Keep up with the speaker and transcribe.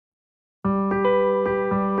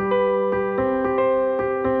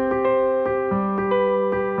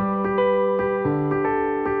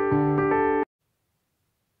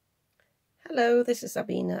Hello, this is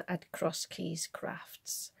Sabina at Cross Keys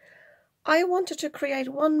Crafts. I wanted to create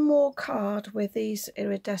one more card with these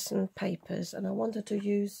iridescent papers, and I wanted to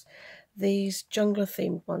use these jungle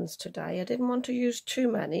themed ones today. I didn't want to use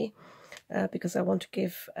too many because I want to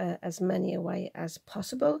give as many away as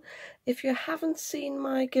possible. If you haven't seen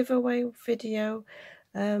my giveaway video,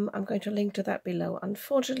 I'm going to link to that below.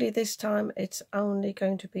 Unfortunately, this time it's only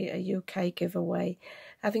going to be a UK giveaway.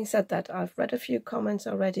 Having said that, I've read a few comments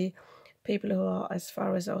already, people who are as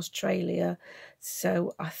far as Australia,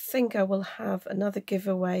 so I think I will have another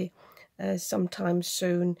giveaway sometime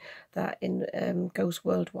soon that goes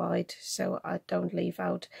worldwide, so I don't leave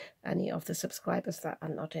out any of the subscribers that are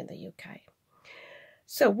not in the UK.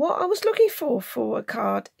 So what I was looking for a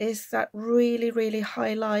card is that really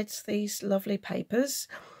highlights these lovely papers.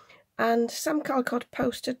 And Sam Calcott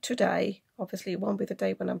posted today, obviously it won't be the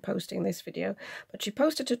day when I'm posting this video, but she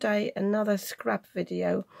posted today another scrap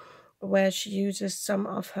video where she uses some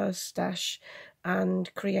of her stash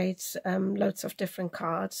and creates loads of different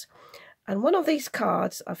cards. And one of these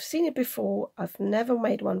cards, I've seen it before, I've never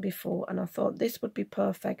made one before, and I thought this would be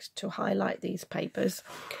perfect to highlight these papers.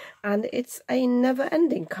 And it's a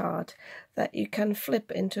never-ending card that you can flip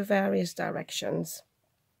into various directions.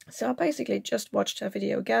 So I basically just watched her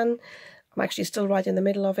video again. I'm actually still right in the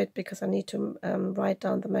middle of it because I need to write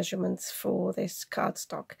down the measurements for this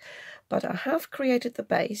cardstock. But I have created the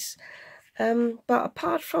base. But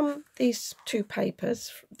apart from these two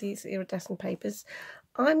papers, these iridescent papers,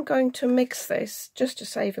 I'm going to mix this, just to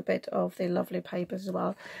save a bit of the lovely papers as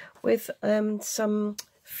well, with some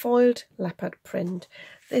foiled leopard print.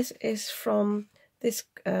 This is from this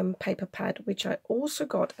paper pad, which I also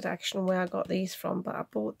got at Action, where I got these from, but I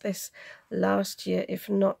bought this last year, if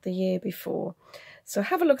not the year before. So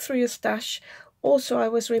have a look through your stash. Also, I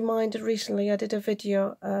was reminded recently, I did a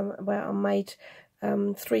video where I made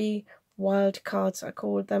 3 wild cards. I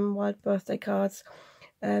called them wild birthday cards,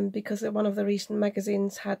 because one of the recent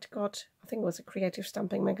magazines had got, I think it was a creative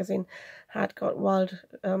stamping magazine, had got wild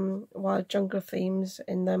jungle themes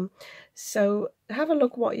in them. So have a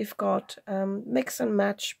look what you've got, mix and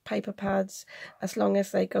match paper pads as long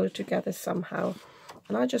as they go together somehow.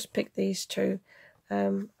 And I just picked these two.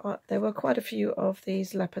 There were quite a few of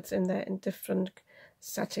these leopards in there in different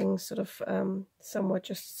settings, sort of some were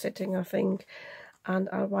just sitting, I think, and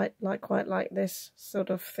I quite like this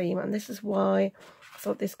sort of theme, and this is why I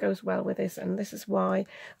thought this goes well with this, and this is why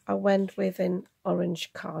I went with an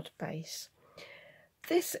orange card base.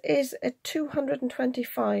 This is a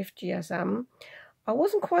 225 GSM. I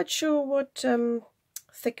wasn't quite sure what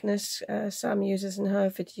thickness Sam uses in her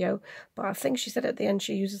video, but I think she said at the end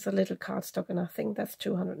she uses a little cardstock, and I think that's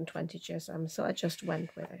 220 GSM, so I just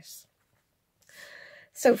went with this.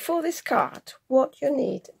 So for this card, what you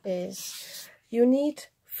need is, you need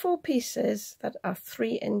 4 pieces that are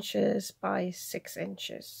 3 inches by 6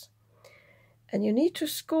 inches. And you need to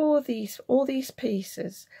score all these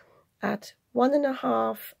pieces at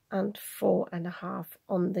 1.5 and 4.5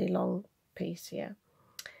 on the long piece here.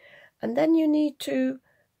 And then you need to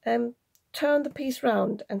turn the piece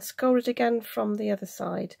round and score it again from the other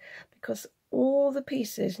side, because all the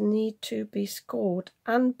pieces need to be scored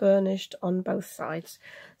and burnished on both sides.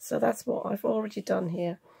 So that's what I've already done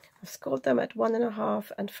here. I've scored them at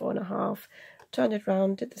 1.5 and 4.5, turned it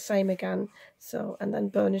round, did the same again, so, and then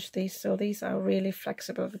burnished these. So these are really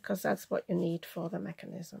flexible because that's what you need for the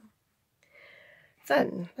mechanism.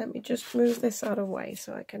 Then let me just move this out of the way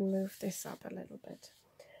so I can move this up a little bit.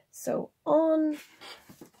 So on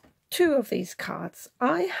 2 of these cards,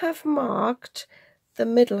 I have marked the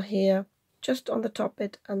middle here, just on the top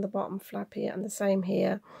bit and the bottom flap here, and the same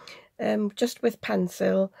here, just with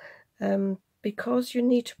pencil, because you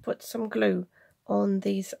need to put some glue on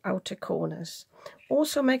these outer corners.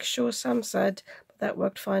 Also make sure, Sam said, but that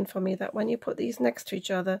worked fine for me, that when you put these next to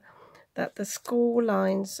each other, that the score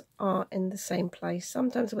lines are in the same place.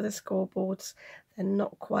 Sometimes with the scoreboards, they're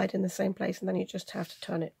not quite in the same place, and then you just have to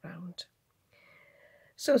turn it round.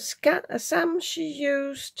 So Sam, she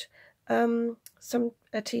used some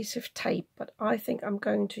adhesive tape, but I think I'm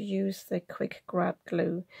going to use the quick grab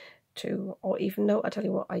glue to, or even no, I tell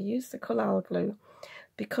you what, I use the collal glue,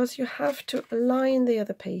 because you have to align the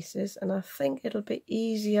other pieces, and I think it'll be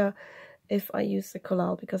easier if I use the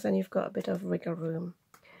collal, because then you've got a bit of wiggle room.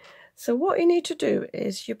 So what you need to do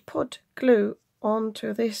is you put glue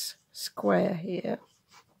onto this square here.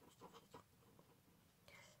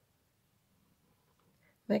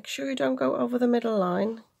 Make sure you don't go over the middle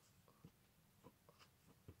line,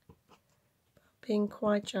 being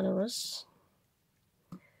quite generous.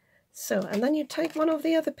 So, and then you take one of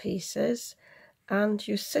the other pieces and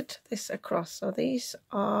you sit this across. So these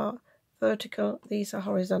are vertical, these are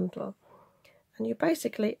horizontal. And you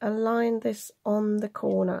basically align this on the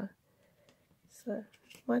corner. So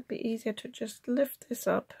it might be easier to just lift this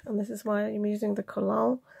up, and this is why I'm using the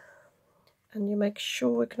collal. And you make sure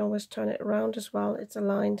we can always turn it around as well. It's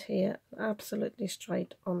aligned here, absolutely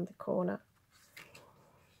straight on the corner.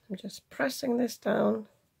 I'm just pressing this down.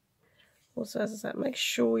 Also, as I said, make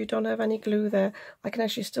sure you don't have any glue there. I can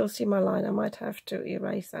actually still see my line. I might have to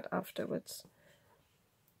erase that afterwards.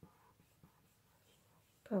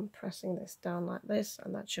 But I'm pressing this down like this,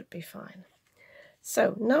 and that should be fine.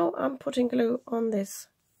 So now I'm putting glue on this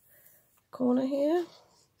corner here.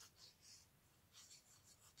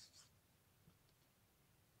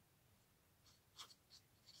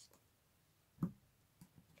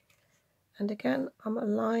 And again, I'm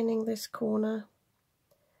aligning this corner,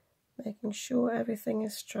 making sure everything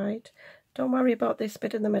is straight. Don't worry about this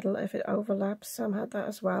bit in the middle if it overlaps. Sam had that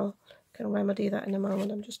as well. Can remedy that in a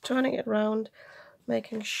moment. I'm just turning it around,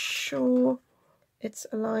 making sure it's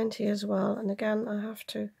aligned here as well. And again, I have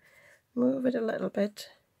to move it a little bit,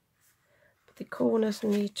 but the corners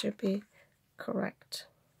need to be correct.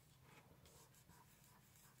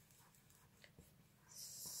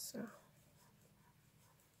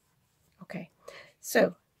 Okay,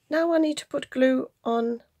 so now I need to put glue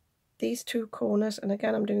on these two corners, and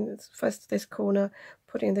again I'm doing this, first this corner,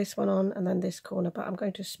 putting this one on, and then this corner, but I'm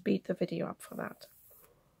going to speed the video up for that.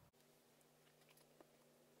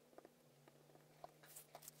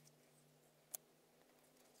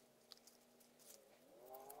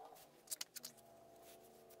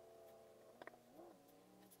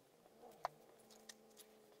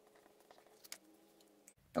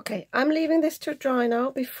 Okay, I'm leaving this to dry now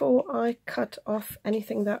before I cut off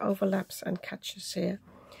anything that overlaps and catches here.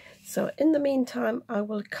 So in the meantime, I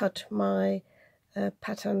will cut my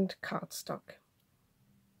patterned cardstock.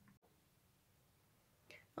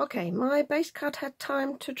 Okay, my base card had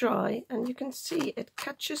time to dry, and you can see it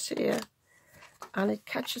catches here and it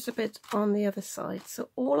catches a bit on the other side. So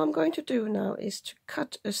all I'm going to do now is to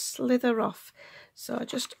cut a slither off. So I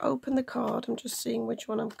just open the card. I'm just seeing which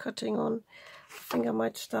one I'm cutting on. I think I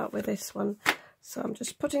might start with this one. So I'm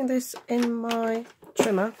just putting this in my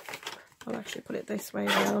trimmer. I'll actually put it this way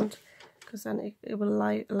around, because then it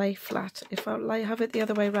will lay flat. If I have it the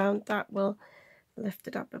other way around, that will lift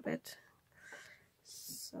it up a bit.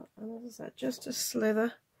 So, and as I said, just a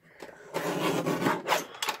slither.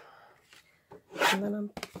 And then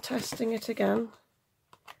I'm testing it again.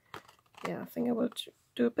 Yeah, I think I will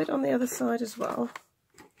do a bit on the other side as well.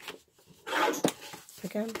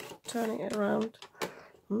 Again, turning it around.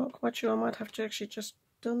 I'm not quite sure, I might have to actually just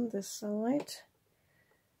done this side.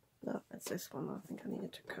 No, it's this one I think I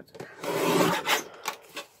needed to cut.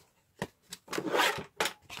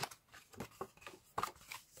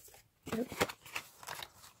 Yep.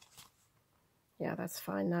 Yeah, that's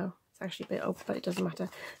fine now. It's actually a bit open, but it doesn't matter.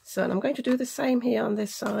 So I'm going to do the same here on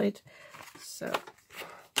this side. So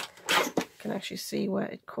you can actually see where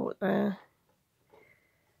it caught there.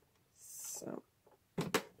 So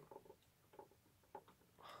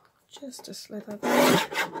just a slither there,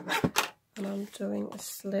 and I'm doing a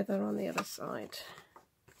slither on the other side.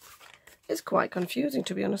 It's quite confusing,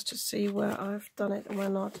 to be honest, to see where I've done it and where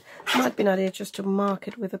not. It might be an idea just to mark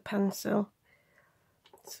it with a pencil,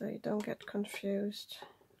 so you don't get confused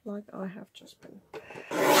like I have just been.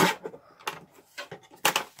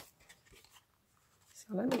 So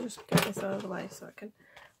let me just get this out of the way so I can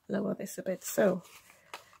lower this a bit. So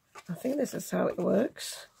I think this is how it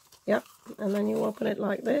works. Yep, and then you open it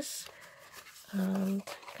like this. And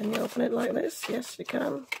can you open it like this? Yes, you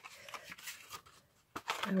can.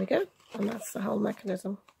 There we go. And that's the whole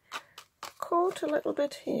mechanism. Caught a little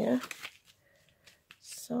bit here,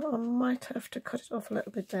 so I might have to cut it off a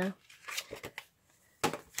little bit there.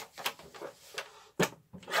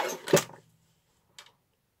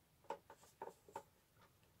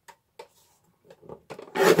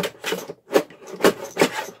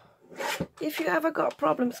 If you ever got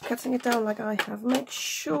problems cutting it down like I have, make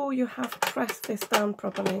sure you have pressed this down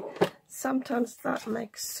properly. Sometimes that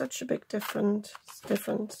makes such a big difference.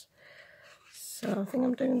 So I think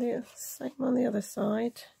I'm doing the same on the other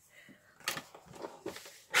side.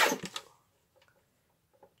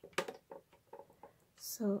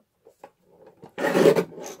 So, as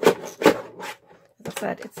I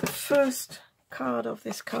said, it's the first card of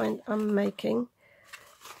this kind I'm making.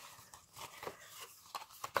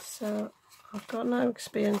 So I've got no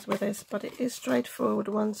experience with this, but it is straightforward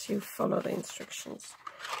once you follow the instructions.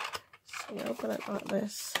 So you open it like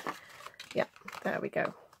this. Yeah, there we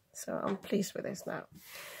go. So I'm pleased with this now.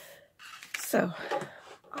 So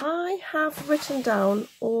I have written down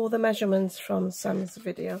all the measurements from Sam's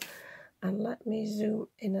video. And let me zoom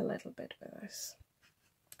in a little bit with this.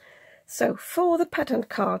 So for the pattern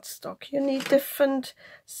cardstock, you need different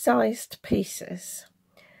sized pieces.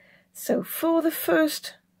 So for the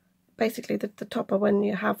first, basically the topper, when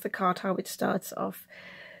you have the card, how it starts off,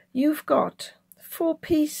 you've got 4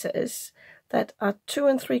 pieces that are 2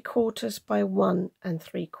 3/4 by 1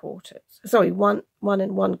 3/4. Sorry, 1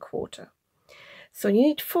 1/4. So you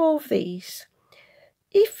need 4 of these.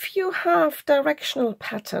 If you have directional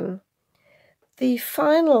pattern, the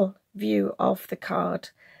final view of the card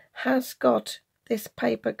has got this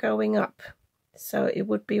paper going up. So it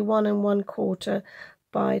would be 1 1/4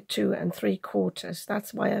 by 2 3/4.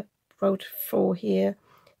 That's why I wrote 4 here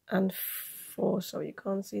and 4. So you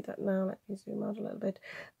can't see that now. Let me zoom out a little bit.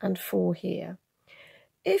 And 4 here.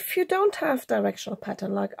 If you don't have directional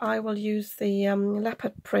pattern, like I will use the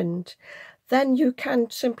leopard print, then you can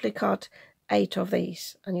simply cut 8 of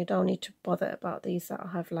these, and you don't need to bother about these that I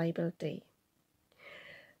have labeled D.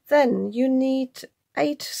 Then you need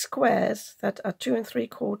 8 squares that are 2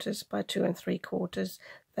 3/4 by 2 3/4.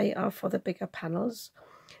 They are for the bigger panels.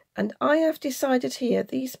 And I have decided here,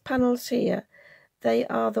 these panels here, they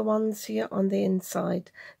are the ones here on the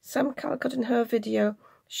inside. Sam Calcott, in her video,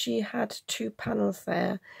 she had 2 panels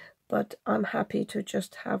there, but I'm happy to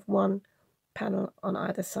just have 1 panel on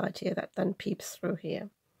either side here that then peeps through here.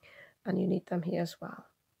 And you need them here as well.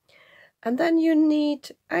 And then you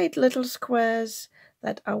need 8 little squares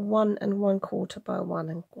that are 1 1/4 by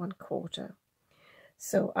 1 1/4.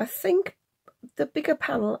 So I think the bigger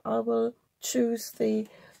panel, I will choose the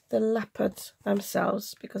leopards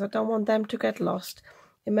themselves, because I don't want them to get lost.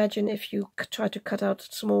 Imagine if you try to cut out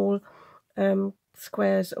small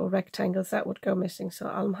squares or rectangles, that would go missing. So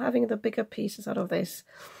I'm having the bigger pieces out of this.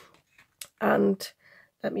 And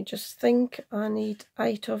let me just think, I need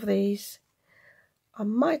 8 of these. I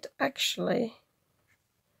might actually,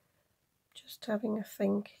 just having a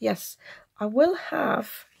think, yes, I will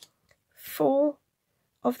have 4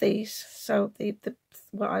 of these. So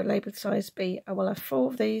what I labelled size B, I will have 4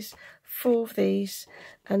 of these, 4 of these,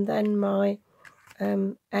 and then my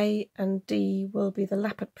A and D will be the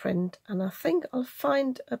leopard print. And I think I'll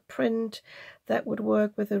find a print that would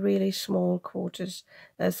work with the really small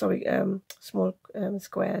small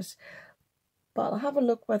squares. But I'll have a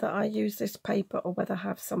look whether I use this paper or whether I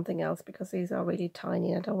have something else, because these are really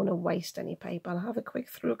tiny and I don't want to waste any paper. I'll have a quick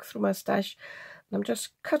look through my stash, and I'm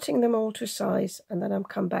just cutting them all to size, and then I'll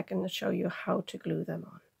come back and show you how to glue them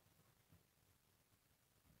on.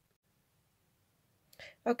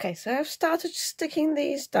 Okay, so I've started sticking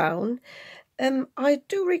these down. I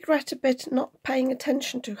do regret a bit not paying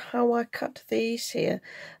attention to how I cut these here,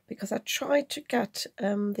 because I tried to get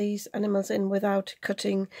these animals in without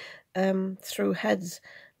cutting through heads,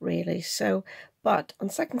 really. So, but on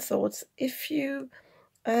second thoughts, if you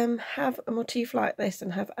have a motif like this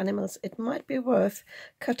and have animals, it might be worth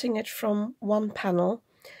cutting it from one panel.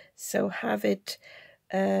 So have it,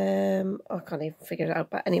 I can't even figure it out,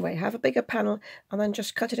 but anyway, have a bigger panel and then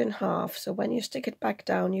just cut it in half. So when you stick it back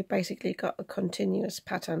down, you basically got a continuous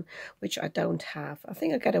pattern, which I don't have. I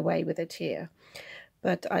think I get away with it here,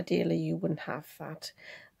 but ideally you wouldn't have that.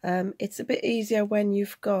 It's a bit easier when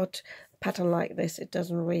you've got a pattern like this. It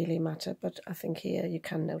doesn't really matter, but I think here you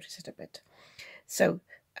can notice it a bit. So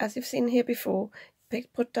as you've seen here before,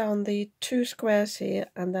 put down the 2 squares here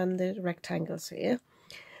and then the rectangles here,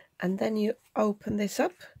 and then you open this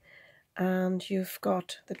up and you've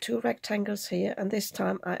got the 2 rectangles here, and this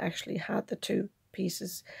time I actually had the 2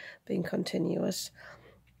 pieces being continuous.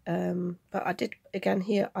 But I did, again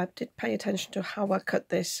here, I did pay attention to how I cut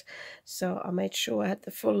this, so I made sure I had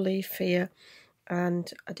the full leaf here,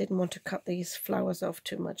 and I didn't want to cut these flowers off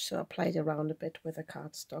too much, so I played around a bit with the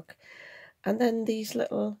cardstock. And then these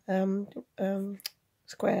little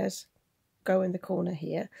squares go in the corner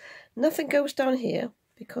here. Nothing goes down here,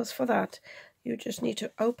 because for that you just need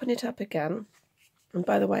to open it up again. And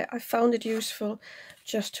by the way, I found it useful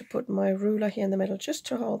just to put my ruler here in the middle, just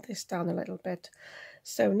to hold this down a little bit.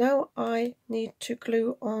 So now I need to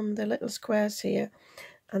glue on the little squares here,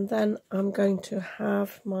 and then I'm going to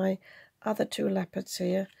have my other 2 leopards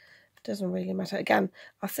here. It doesn't really matter. Again,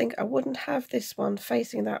 I think I wouldn't have this one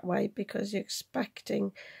facing that way, because you're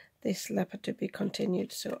expecting this leopard to be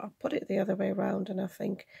continued. So I'll put it the other way around, and I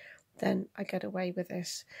think then I get away with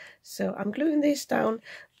this. So I'm gluing these down,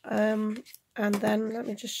 and then let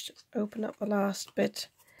me just open up the last bit.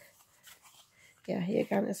 Yeah, here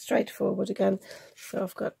again, it's straightforward again. So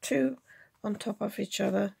I've got 2 on top of each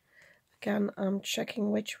other. Again, I'm checking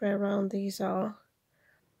which way around these are.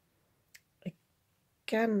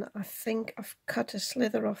 Again, I think I've cut a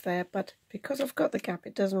slither off there, but because I've got the gap,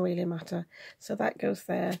 it doesn't really matter. So that goes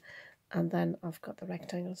there. and then I've got the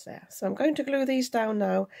rectangles there. So I'm going to glue these down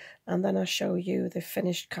now, and then I'll show you the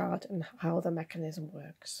finished card and how the mechanism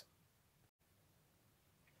works.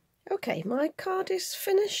 Okay, my card is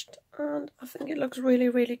finished, and I think it looks really,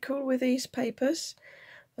 really cool with these papers,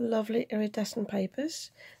 the lovely iridescent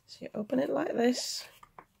papers. So you open it like this,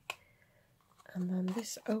 and then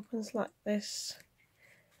this opens like this,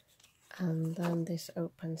 and then this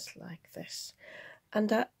opens like this.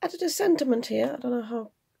 And I added a sentiment here. I don't know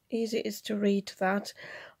how easy it is to read that.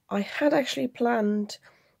 I had actually planned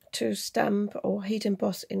to stamp or heat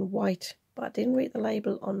emboss in white, but I didn't read the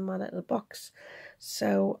label on my little box,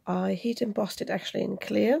 so I heat embossed it actually in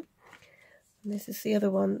clear. And this is the other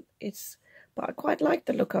one. But I quite like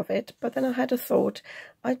the look of it, but then I had a thought.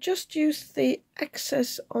 I just used the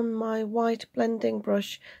excess on my white blending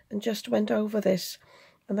brush and just went over this,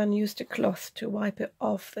 and then used a cloth to wipe it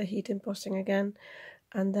off the heat embossing again.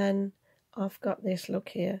 And then I've got this look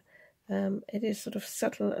here. It is sort of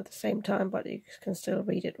subtle at the same time, but you can still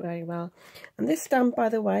read it very well. And this stamp, by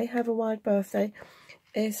the way, Have a Wild Birthday,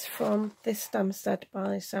 is from this stamp set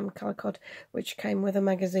by Sam Calcott, which came with a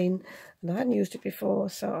magazine, and I hadn't used it before,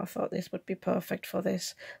 so I thought this would be perfect for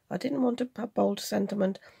this. I didn't want a bold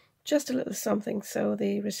sentiment, just a little something so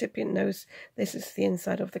the recipient knows this is the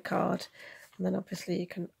inside of the card, and then obviously you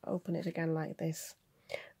can open it again like this.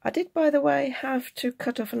 I did, by the way, have to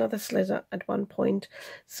cut off another slither at one point,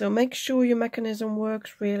 so make sure your mechanism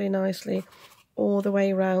works really nicely all the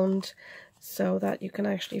way around, so that you can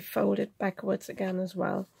actually fold it backwards again as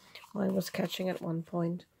well. Mine was catching at one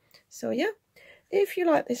point. So yeah, if you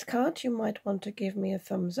like this card, you might want to give me a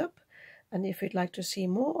thumbs up, and if you'd like to see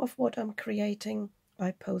more of what I'm creating,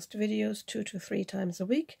 I post videos 2 to 3 times a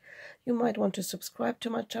week. You might want to subscribe to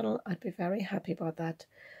my channel. I'd be very happy about that.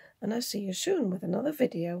 And I'll see you soon with another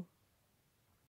video.